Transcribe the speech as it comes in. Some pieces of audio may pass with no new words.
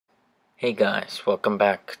Hey guys, welcome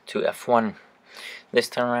back to F1. This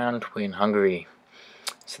time around we're in Hungary.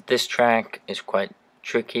 So this track is quite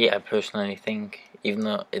tricky, I personally think. Even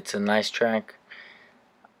though it's a nice track,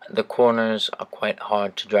 the corners are quite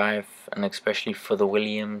hard to drive, and especially for the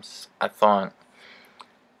Williams, I thought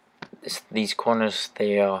these corners,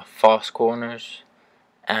 they are fast corners,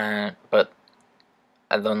 but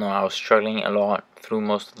I don't know, I was struggling a lot through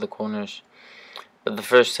most of the corners. But the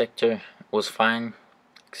first sector was fine,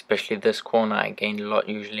 especially this corner I gained a lot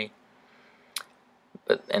usually.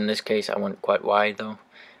 But in this case I went quite wide though.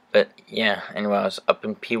 But yeah, anyway, I was up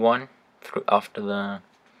in P1 I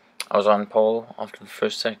was on pole after the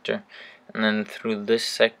first sector, and then through this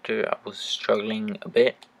sector I was struggling a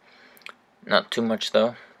bit, not too much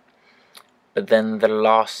though. But then the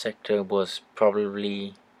last sector was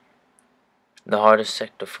probably the hardest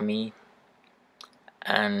sector for me,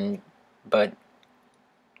 and but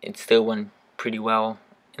it still went pretty well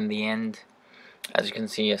in the end. As you can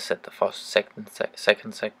see, I set the first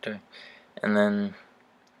second sector, and then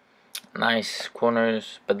nice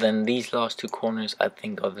corners. But then these last two corners I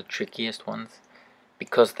think are the trickiest ones,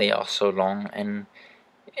 because they are so long, and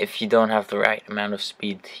if you don't have the right amount of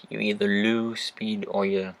speed, you either lose speed or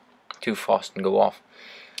you're too fast and go off.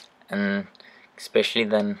 And especially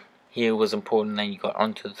then, here was important that you got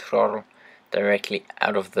onto the throttle directly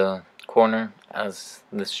out of the corner, as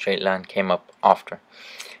the straight line came up after.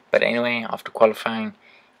 But anyway, after qualifying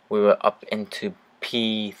we were up into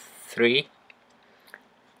P3,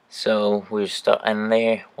 so we were stuck, and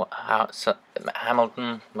there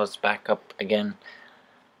Hamilton was back up again,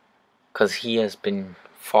 because he has been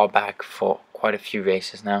far back for quite a few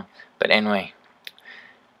races now. But anyway,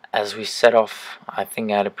 as we set off, I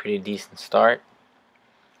think I had a pretty decent start,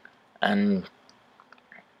 and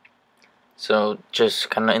so just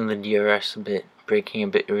kind of in the DRS a bit, braking a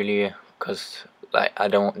bit earlier, because like I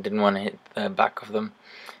didn't want to hit the back of them.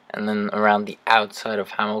 And then around the outside of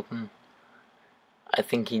Hamilton, I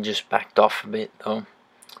think he just backed off a bit though,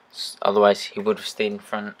 otherwise he would have stayed in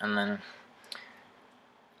front. And then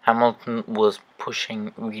Hamilton was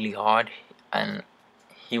pushing really hard, and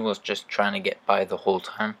he was just trying to get by the whole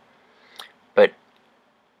time. But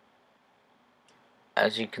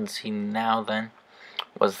as you can see now then,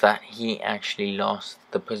 was that he actually lost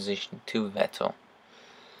the position to Vettel,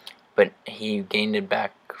 but he gained it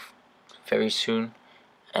back very soon.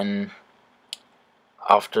 And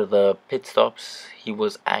after the pit stops he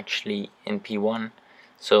was actually in P1,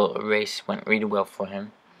 so the race went really well for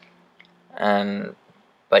him.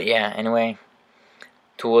 But yeah, anyway,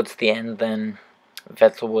 towards the end then,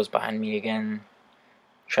 Vettel was behind me again,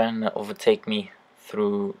 trying to overtake me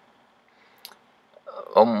through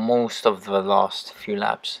most of the last few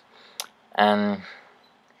laps. And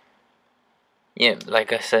yeah,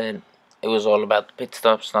 like I said, it was all about the pit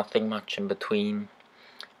stops, nothing much in between.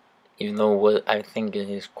 Even though I think it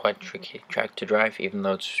is quite tricky track to drive, even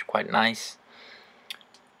though it's quite nice.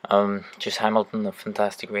 Just Hamilton, a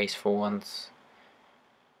fantastic race for once.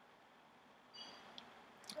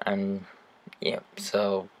 And yeah,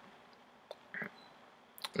 so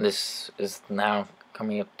this is now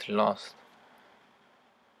coming up to the last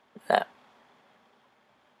lap.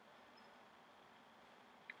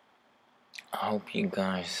 I hope you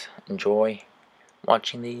guys enjoy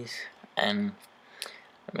watching these. And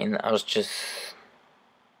I mean, I was just,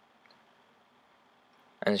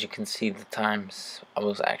 as you can see the times, I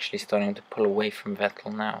was actually starting to pull away from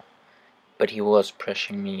Vettel now, but he was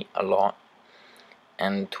pressuring me a lot.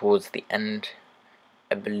 And towards the end,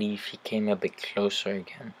 I believe he came a bit closer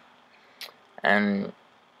again.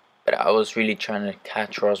 But I was really trying to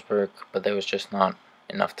catch Rosberg, but there was just not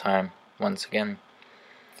enough time once again.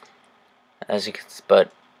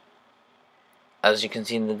 But as you can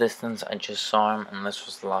see in the distance, I just saw him, and this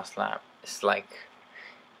was the last lap. It's like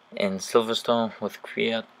in Silverstone with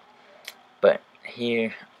Kvyat, but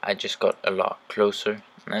here I just got a lot closer.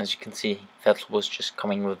 And as you can see, Vettel was just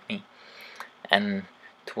coming with me, and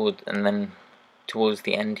then towards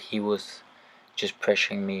the end he was just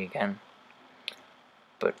pressuring me again.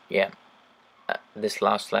 But yeah, this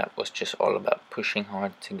last lap was just all about pushing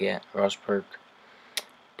hard to get Rosberg,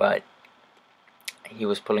 but he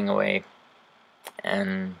was pulling away,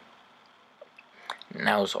 and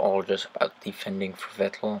now it's all just about defending for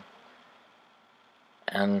Vettel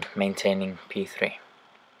and maintaining P3.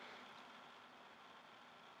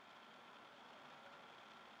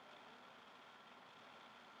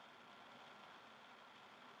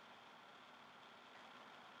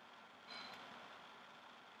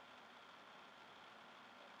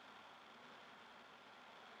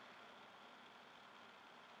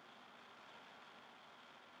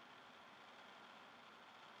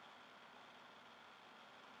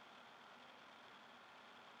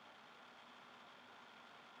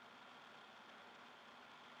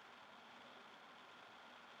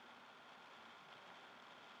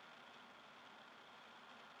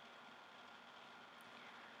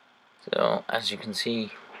 So as you can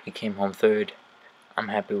see, we came home third. I'm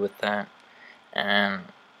happy with that, and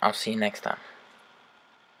I'll see you next time.